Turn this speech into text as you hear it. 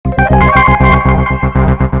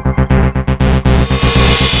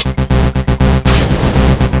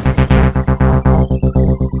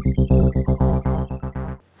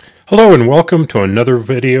Hello and welcome to another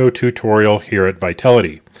video tutorial here at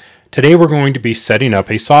Vitelity. Today we're going to be setting up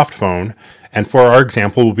a soft phone, and for our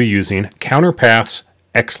example we'll be using Counterpath's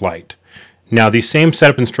X-Lite. Now these same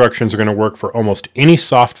setup instructions are going to work for almost any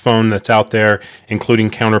soft phone that's out there, including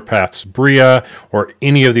Counterpath's Bria or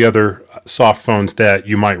any of the other soft phones that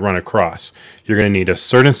you might run across. You're going to need a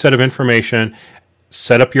certain set of information,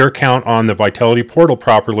 set up your account on the Vitelity portal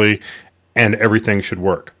properly, and everything should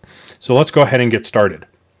work. So let's go ahead and get started.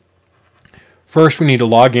 First, we need to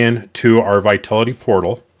log in to our Vitelity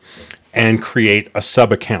portal and create a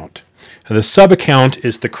sub-account. The sub-account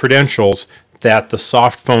is the credentials that the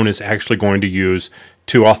soft phone is actually going to use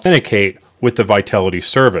to authenticate with the Vitelity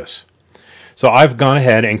service. So I've gone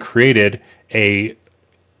ahead and created a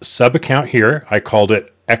sub-account here. I called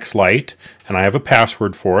it X-Lite, and I have a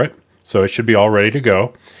password for it, so it should be all ready to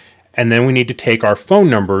go. And then we need to take our phone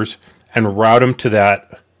numbers and route them to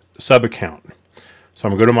that sub-account. So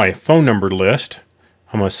I'm going to go to my phone number list.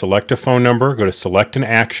 I'm going to select a phone number, go to select an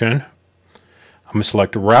action. I'm going to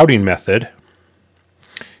select a routing method.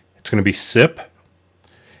 It's going to be SIP.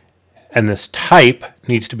 And this type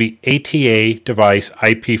needs to be ATA, device,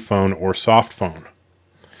 IP phone, or soft phone.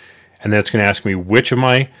 And then it's going to ask me which of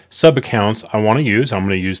my sub-accounts I want to use. I'm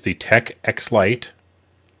going to use the Tech X-Lite.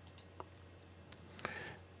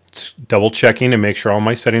 It's double checking to make sure all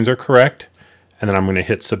my settings are correct. And then I'm going to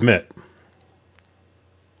hit submit.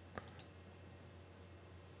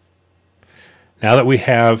 Now that we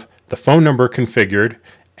have the phone number configured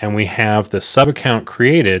and we have the sub-account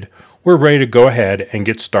created, we're ready to go ahead and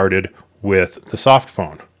get started with the soft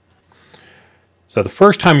phone. So the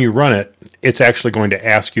first time you run it, it's actually going to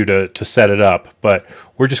ask you to set it up, but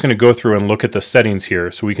we're just going to go through and look at the settings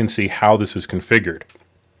here so we can see how this is configured.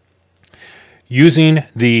 Using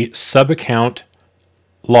the sub-account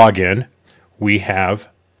login, we have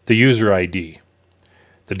the user ID.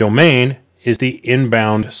 The domain is the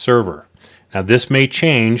inbound server. Now this may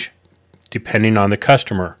change depending on the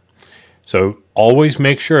customer. So always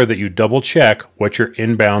make sure that you double check what your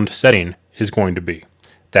inbound setting is going to be.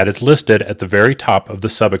 That is listed at the very top of the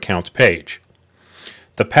sub-accounts page.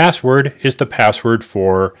 The password is the password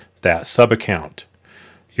for that sub-account.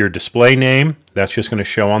 Your display name, that's just going to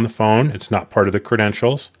show on the phone. It's not part of the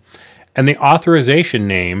credentials. And the authorization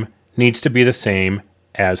name needs to be the same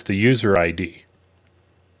as the user ID.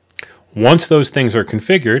 Once those things are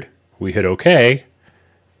configured, we hit OK,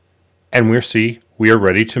 and we are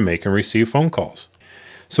ready to make and receive phone calls.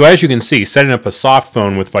 So as you can see, setting up a soft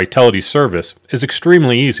phone with Vitelity service is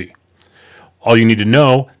extremely easy. All you need to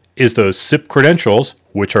know is those SIP credentials,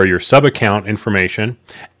 which are your sub-account information,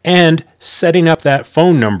 and setting up that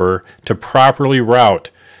phone number to properly route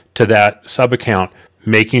to that sub-account,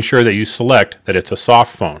 making sure that you select that it's a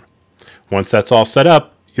soft phone. Once that's all set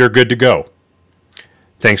up, you're good to go.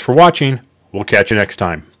 Thanks for watching. We'll catch you next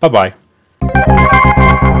time. Bye-bye.